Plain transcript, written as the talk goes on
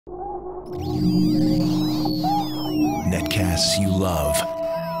Netcasts you love.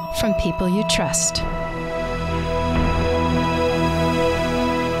 From people you trust.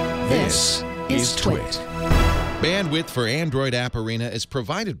 This is Twit. Bandwidth for Android App Arena is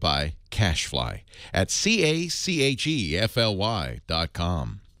provided by CacheFly at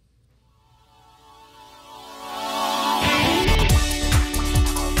CacheFly.com.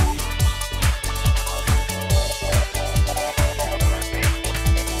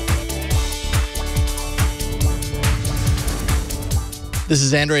 This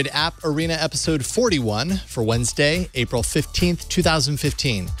is Android App Arena episode 41 for Wednesday, April 15th,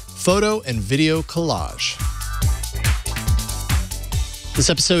 2015. Photo and video collage. This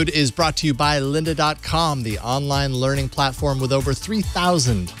episode is brought to you by lynda.com, the online learning platform with over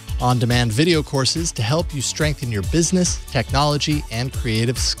 3,000 on-demand video courses to help you strengthen your business, technology, and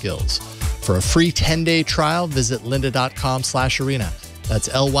creative skills. For a free 10-day trial, visit lynda.com/arena. That's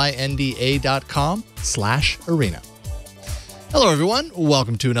lynda.com/arena. Hello, everyone.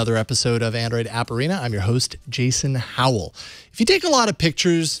 Welcome to another episode of Android App Arena. I'm your host, Jason Howell. If you take a lot of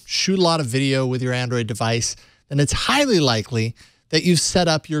pictures, shoot a lot of video with your Android device, then it's highly likely that you've set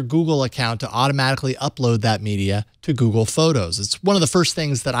up your Google account to automatically upload that media to Google Photos. It's one of the first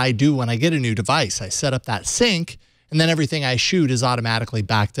things that I do when I get a new device. I set up that sync, and then everything I shoot is automatically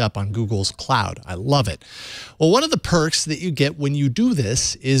backed up on Google's cloud. I love it. Well, one of the perks that you get when you do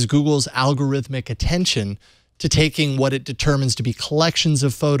this is Google's algorithmic attention to taking what it determines to be collections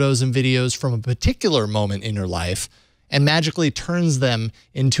of photos and videos from a particular moment in your life and magically turns them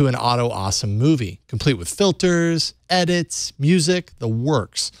into an auto-awesome movie, complete with filters, edits, music, the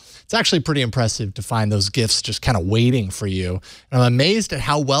works. It's actually pretty impressive to find those GIFs just kind of waiting for you. And I'm amazed at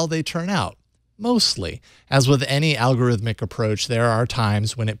how well they turn out. Mostly. As with any algorithmic approach, there are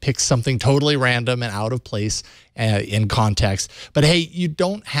times when it picks something totally random and out of place in context. But hey, you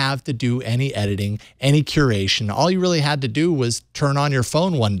don't have to do any editing, any curation. All you really had to do was turn on your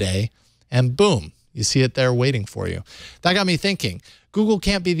phone one day and boom, you see it there waiting for you. That got me thinking, Google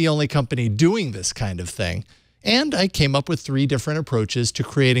can't be the only company doing this kind of thing. And I came up with 3 different approaches to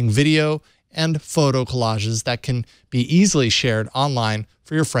creating video and photo collages that can be easily shared online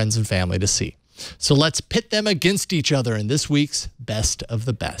for your friends and family to see. So let's pit them against each other in this week's Best of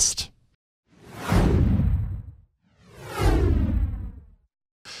the Best.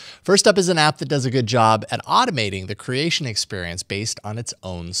 First up is an app that does a good job at automating the creation experience based on its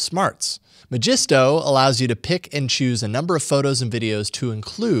own smarts. Magisto allows you to pick and choose a number of photos and videos to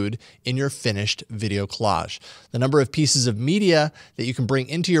include in your finished video collage. The number of pieces of media that you can bring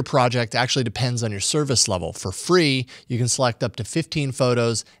into your project actually depends on your service level. For free, you can select up to 15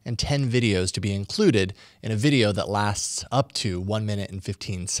 photos and 10 videos to be included in a video that lasts up to 1 minute and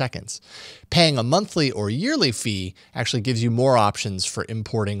 15 seconds. Paying a monthly or yearly fee actually gives you more options for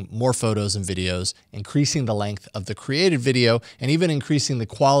importing more photos and videos, increasing the length of the created video, and even increasing the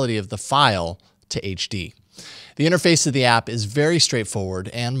quality of the file to HD. The interface of the app is very straightforward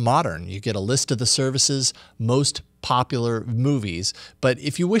and modern. You get a list of the service's most popular movies, but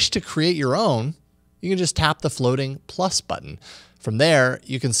if you wish to create your own, you can just tap the floating plus button. From there,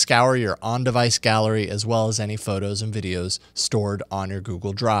 you can scour your on-device gallery as well as any photos and videos stored on your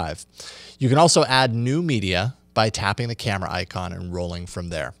Google Drive. You can also add new media by tapping the camera icon and rolling from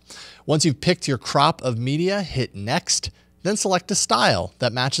there. Once you've picked your crop of media, hit Next, then select a style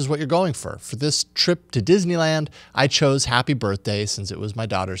that matches what you're going for. For this trip to Disneyland, I chose Happy Birthday since it was my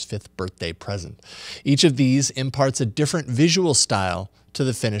daughter's 5th birthday present. Each of these imparts a different visual style to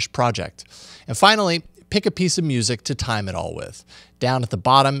the finished project. And finally, pick a piece of music to time it all with. Down at the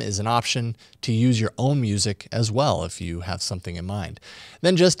bottom is an option to use your own music as well if you have something in mind.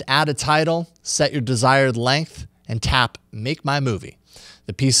 Then just add a title, set your desired length, and tap Make My Movie.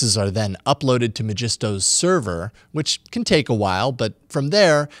 The pieces are then uploaded to Magisto's server, which can take a while, but from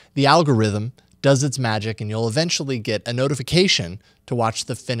there, the algorithm does its magic and you'll eventually get a notification to watch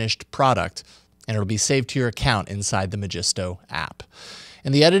the finished product, and it'll be saved to your account inside the Magisto app.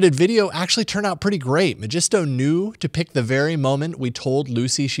 And the edited video actually turned out pretty great. Magisto knew to pick the very moment we told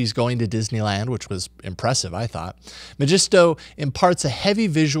Lucy she's going to Disneyland, which was impressive, I thought. Magisto imparts a heavy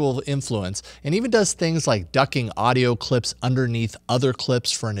visual influence and even does things like ducking audio clips underneath other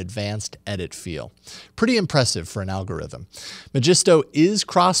clips for an advanced edit feel. Pretty impressive for an algorithm. Magisto is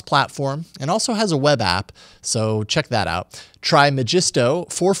cross-platform and also has a web app, so check that out. Try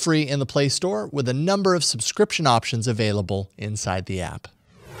Magisto for free in the Play Store with a number of subscription options available inside the app.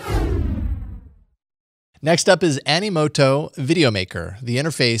 Next up is Animoto Video Maker. The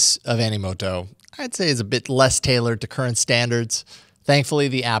interface of Animoto, I'd say, is a bit less tailored to current standards. Thankfully,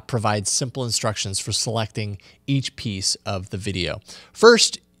 the app provides simple instructions for selecting each piece of the video.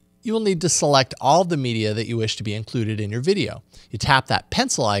 First, you will need to select all of the media that you wish to be included in your video. You tap that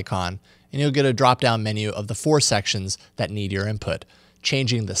pencil icon and you'll get a drop-down menu of the 4 sections that need your input.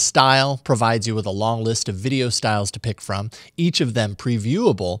 Changing the style provides you with a long list of video styles to pick from, each of them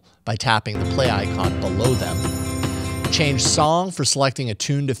previewable by tapping the play icon below them. Change song for selecting a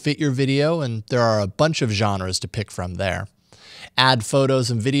tune to fit your video, and there are a bunch of genres to pick from there. Add photos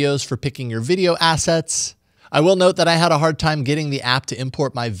and videos for picking your video assets. I will note that I had a hard time getting the app to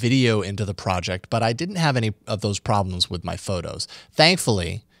import my video into the project, but I didn't have any of those problems with my photos.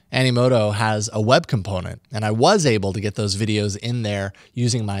 Thankfully, Animoto has a web component, and I was able to get those videos in there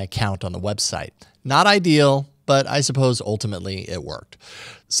using my account on the website. Not ideal, but I suppose ultimately it worked.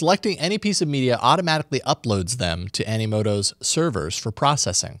 Selecting any piece of media automatically uploads them to Animoto's servers for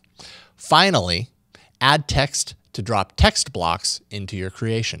processing. Finally, add text to drop text blocks into your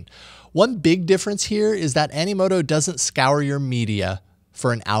creation. One big difference here is that Animoto doesn't scour your media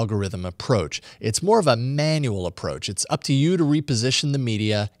for an algorithm approach. It's more of a manual approach. It's up to you to reposition the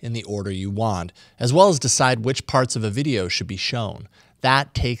media in the order you want, as well as decide which parts of a video should be shown.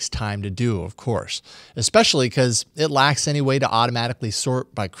 That takes time to do, of course, especially because it lacks any way to automatically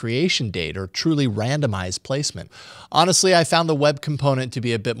sort by creation date or truly randomize placement. Honestly, I found the web component to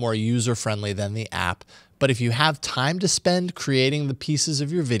be a bit more user-friendly than the app, but if you have time to spend creating the pieces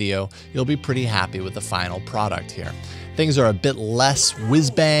of your video, you'll be pretty happy with the final product here. Things are a bit less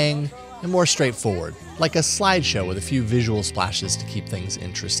whiz-bang and more straightforward, like a slideshow with a few visual splashes to keep things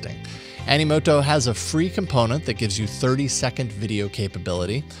interesting. Animoto has a free component that gives you 30-second video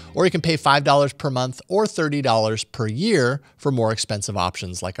capability, or you can pay $5 per month or $30 per year for more expensive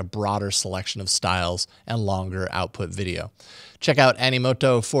options like a broader selection of styles and longer output video. Check out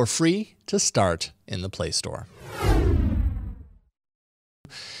Animoto for free to start in the Play Store.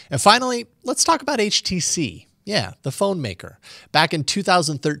 And finally, let's talk about HTC. Yeah, the phone maker. Back in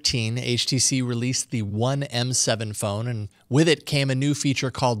 2013, HTC released the One M7 phone, and with it came a new feature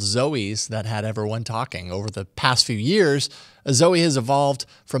called Zoe's that had everyone talking. Over the past few years, a Zoe has evolved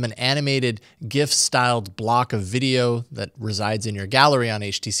from an animated GIF-styled block of video that resides in your gallery on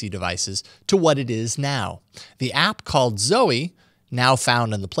HTC devices to what it is now. The app called Zoe, now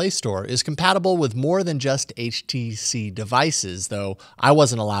found in the Play Store, is compatible with more than just HTC devices, though I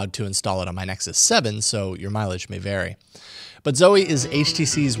wasn't allowed to install it on my Nexus 7, so your mileage may vary. But Zoe is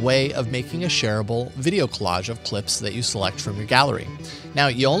HTC's way of making a shareable video collage of clips that you select from your gallery. Now,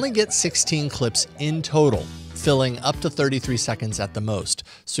 you only get 16 clips in total, filling up to 33 seconds at the most,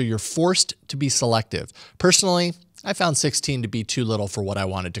 so you're forced to be selective. Personally, I found 16 to be too little for what I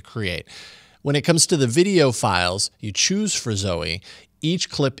wanted to create. When it comes to the video files you choose for Zoe, each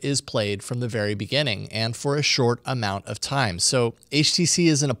clip is played from the very beginning and for a short amount of time. So HTC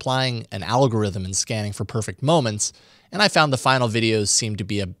isn't applying an algorithm and scanning for perfect moments, and I found the final videos seem to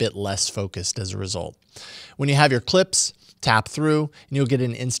be a bit less focused as a result. When you have your clips, tap through and you'll get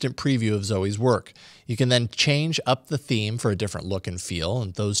an instant preview of Zoe's work. You can then change up the theme for a different look and feel,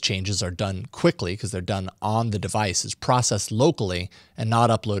 and those changes are done quickly because they're done on the device. It's processed locally and not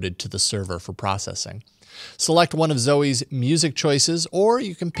uploaded to the server for processing. Select one of Zoe's music choices, or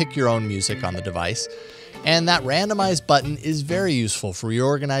you can pick your own music on the device. And that randomize button is very useful for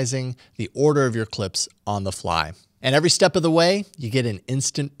reorganizing the order of your clips on the fly. And every step of the way, you get an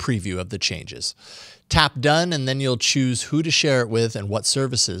instant preview of the changes. Tap done, and then you'll choose who to share it with and what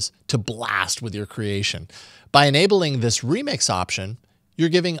services to blast with your creation. By enabling this remix option, you're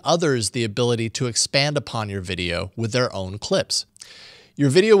giving others the ability to expand upon your video with their own clips. Your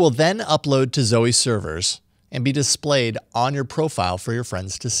video will then upload to Zoe servers and be displayed on your profile for your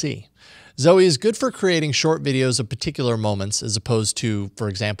friends to see. Zoe is good for creating short videos of particular moments as opposed to, for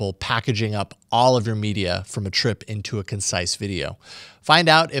example, packaging up all of your media from a trip into a concise video. Find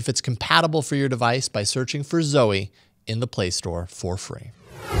out if it's compatible for your device by searching for Zoe in the Play Store for free.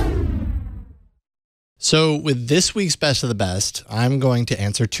 So with this week's Best of the Best, I'm going to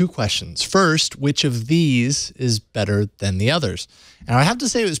answer 2 questions. First, which of these is better than the others? And I have to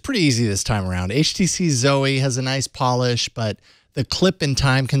say it was pretty easy this time around. HTC Zoe has a nice polish, but the clip and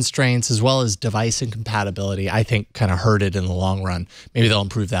time constraints, as well as device incompatibility, I think kind of hurt it in the long run. Maybe they'll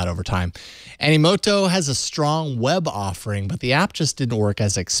improve that over time. Animoto has a strong web offering, but the app just didn't work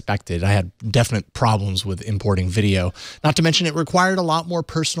as expected. I had definite problems with importing video. Not to mention it required a lot more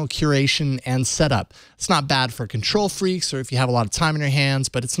personal curation and setup. It's not bad for control freaks or if you have a lot of time in your hands,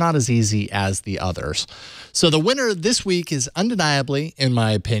 but it's not as easy as the others. So the winner this week is undeniably, in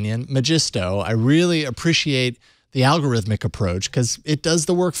my opinion, Magisto. I really appreciate the algorithmic approach because it does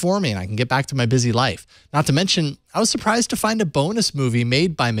the work for me and I can get back to my busy life. Not to mention, I was surprised to find a bonus movie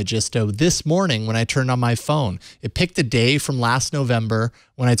made by Magisto this morning when I turned on my phone. It picked a day from last November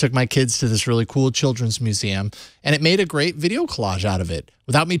when I took my kids to this really cool children's museum, and it made a great video collage out of it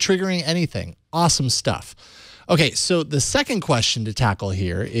without me triggering anything. Awesome stuff. Okay, so the second question to tackle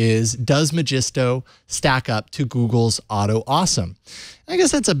here is, does Magisto stack up to Google's Auto Awesome? I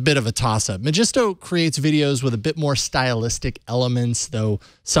guess that's a bit of a toss-up. Magisto creates videos with a bit more stylistic elements, though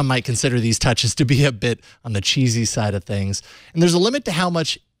some might consider these touches to be a bit on the cheesy side of things. And there's a limit to how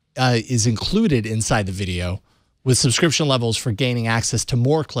much is included inside the video, with subscription levels for gaining access to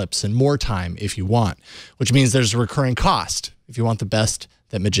more clips and more time if you want, which means there's a recurring cost if you want the best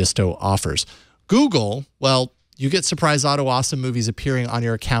that Magisto offers. Google, well, you get surprise Auto Awesome movies appearing on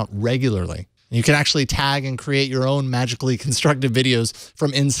your account regularly. You can actually tag and create your own magically constructed videos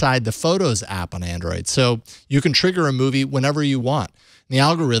from inside the Photos app on Android. So you can trigger a movie whenever you want. And the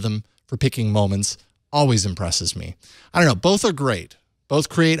algorithm for picking moments always impresses me. I don't know, both are great. Both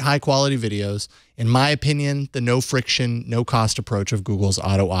create high-quality videos. In my opinion, the no-friction, no-cost approach of Google's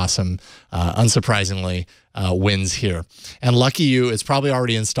Auto Awesome, unsurprisingly, wins here. And lucky you, it's probably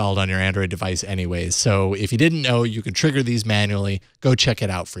already installed on your Android device anyways. So if you didn't know, you can trigger these manually. Go check it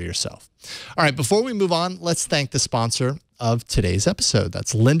out for yourself. All right, before we move on, let's thank the sponsor of today's episode.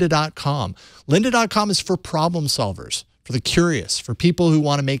 That's lynda.com. Lynda.com is for problem solvers, for the curious, for people who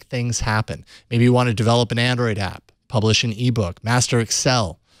want to make things happen. Maybe you want to develop an Android app, publish an ebook, master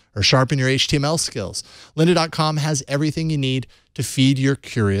Excel, or sharpen your HTML skills. Lynda.com has everything you need to feed your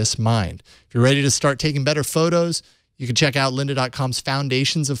curious mind. If you're ready to start taking better photos, you can check out Lynda.com's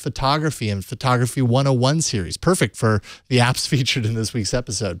Foundations of Photography and Photography 101 series, perfect for the apps featured in this week's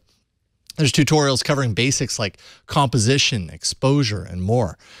episode. There's tutorials covering basics like composition, exposure, and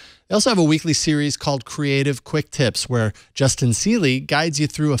more. They also have a weekly series called Creative Quick Tips, where Justin Seeley guides you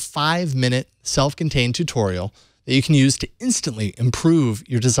through a 5-minute self-contained tutorial that you can use to instantly improve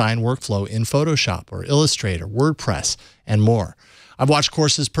your design workflow in Photoshop or Illustrator, WordPress, and more. I've watched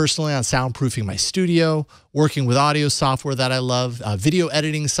courses personally on soundproofing my studio, working with audio software that I love, video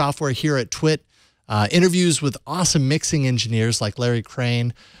editing software here at Twit, interviews with awesome mixing engineers like Larry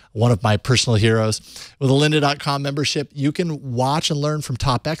Crane, one of my personal heroes. With a lynda.com membership, you can watch and learn from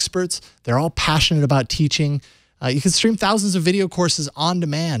top experts. They're all passionate about teaching. You can stream thousands of video courses on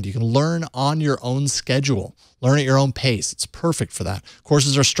demand. You can learn on your own schedule, learn at your own pace. It's perfect for that.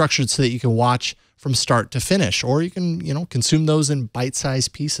 Courses are structured so that you can watch from start to finish, or you can, consume those in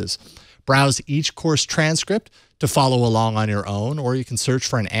bite-sized pieces. Browse each course transcript to follow along on your own, or you can search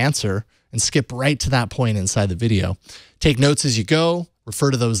for an answer and skip right to that point inside the video. Take notes as you go, refer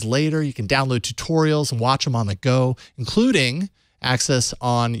to those later. You can download tutorials and watch them on the go, including access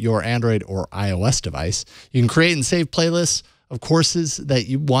on your Android or iOS device. You can create and save playlists of courses that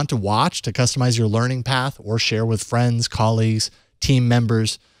you want to watch to customize your learning path or share with friends, colleagues, team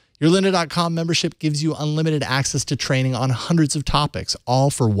members. Your lynda.com membership gives you unlimited access to training on hundreds of topics, all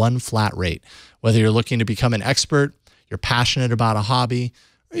for one flat rate. Whether you're looking to become an expert, you're passionate about a hobby,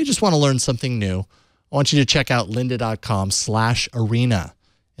 or you just want to learn something new, I want you to check out lynda.com/arena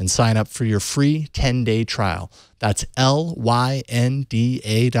and sign up for your free 10-day trial. That's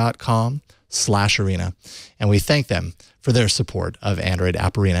lynda.com/arena. And we thank them for their support of Android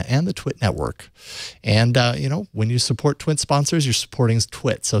App Arena and the Twit network. And, when you support Twit sponsors, you're supporting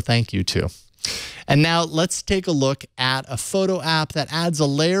Twit. So thank you too. And now let's take a look at a photo app that adds a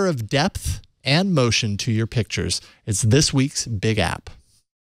layer of depth and motion to your pictures. It's this week's big app.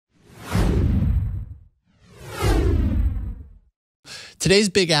 Today's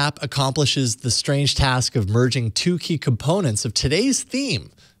big app accomplishes the strange task of merging two key components of today's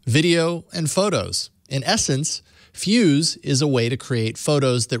theme, video and photos. In essence, Fyuse is a way to create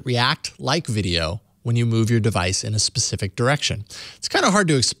photos that react like video when you move your device in a specific direction. It's kind of hard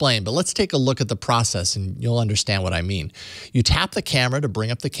to explain, but let's take a look at the process and you'll understand what I mean. You tap the camera to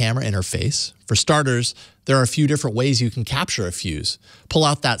bring up the camera interface. For starters, there are a few different ways you can capture a Fyuse. Pull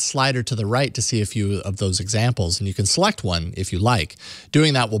out that slider to the right to see a few of those examples, and you can select one if you like.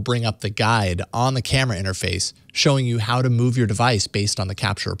 Doing that will bring up the guide on the camera interface, showing you how to move your device based on the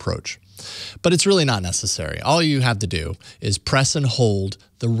capture approach. But it's really not necessary. All you have to do is press and hold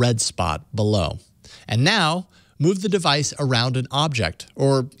the red spot below. And now, move the device around an object,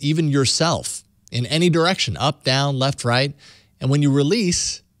 or even yourself, in any direction, up, down, left, right. And when you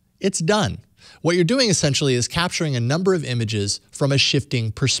release, it's done. What you're doing essentially is capturing a number of images from a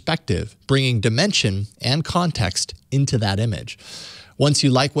shifting perspective, bringing dimension and context into that image. Once you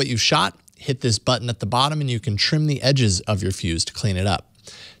like what you've shot, hit this button at the bottom and you can trim the edges of your Fyuse to clean it up.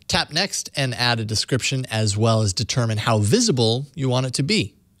 Tap Next and add a description as well as determine how visible you want it to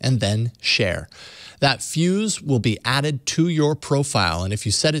be, and then share. That Fyuse will be added to your profile, and if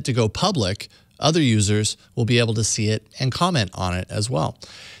you set it to go public, other users will be able to see it and comment on it as well.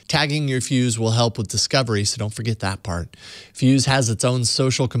 Tagging your Fyuse will help with discovery, so don't forget that part. Fyuse has its own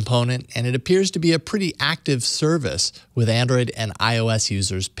social component, and it appears to be a pretty active service with Android and iOS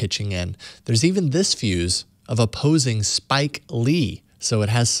users pitching in. There's even this Fyuse of opposing Spike Lee, so it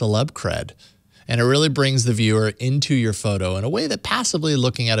has celeb cred. And it really brings the viewer into your photo in a way that passively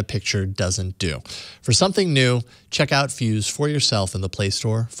looking at a picture doesn't do. For something new, check out Fyuse for yourself in the Play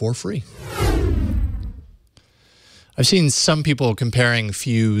Store for free. I've seen some people comparing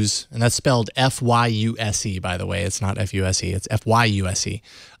Fyuse, and that's spelled F-Y-U-S-E, by the way. It's not F-U-S-E, it's F-Y-U-S-E.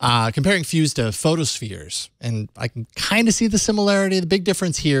 Comparing Fyuse to photospheres, and I can kind of see the similarity. The big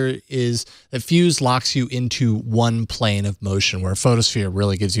difference here is that Fyuse locks you into one plane of motion, where a photosphere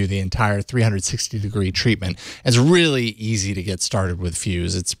really gives you the entire 360-degree treatment. It's really easy to get started with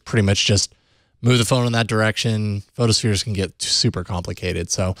Fyuse. It's pretty much just move the phone in that direction. Photospheres can get super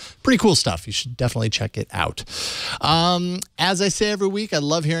complicated. So pretty cool stuff. You should definitely check it out. As I say every week, I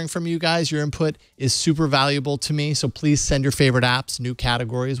love hearing from you guys. Your input is super valuable to me. So please send your favorite apps, new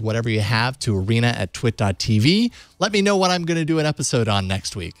categories, whatever you have, to arena@twit.tv. Let me know what I'm going to do an episode on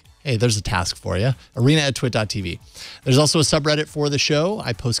next week. Hey, there's a task for you. Arena@twit.tv. There's also a subreddit for the show.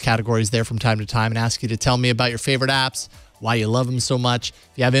 I post categories there from time to time and ask you to tell me about your favorite apps, why you love them so much.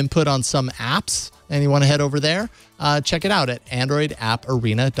 If you have input on some apps and you want to head over there, check it out at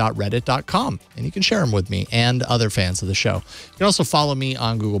androidapparena.reddit.com, and you can share them with me and other fans of the show. You can also follow me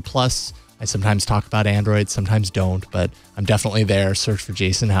on Google+. I sometimes talk about Android, sometimes don't, but I'm definitely there. Search for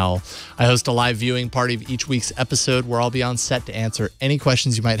Jason Howell. I host a live viewing party of each week's episode where I'll be on set to answer any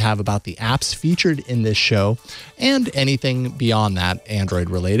questions you might have about the apps featured in this show and anything beyond that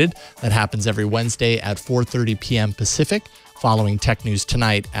Android related. That happens every Wednesday at 4:30 p.m. Pacific, following Tech News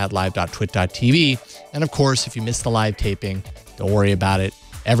Tonight at live.twit.tv. And of course, if you missed the live taping, don't worry about it.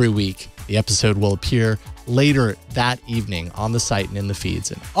 Every week, the episode will appear later that evening on the site and in the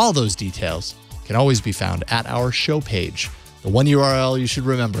feeds. And all those details can always be found at our show page. The one URL you should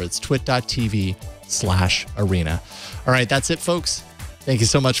remember, it's twit.tv/arena. All right, that's it, folks. Thank you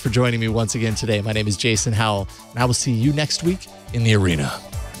so much for joining me once again today. My name is Jason Howell, and I will see you next week in the arena.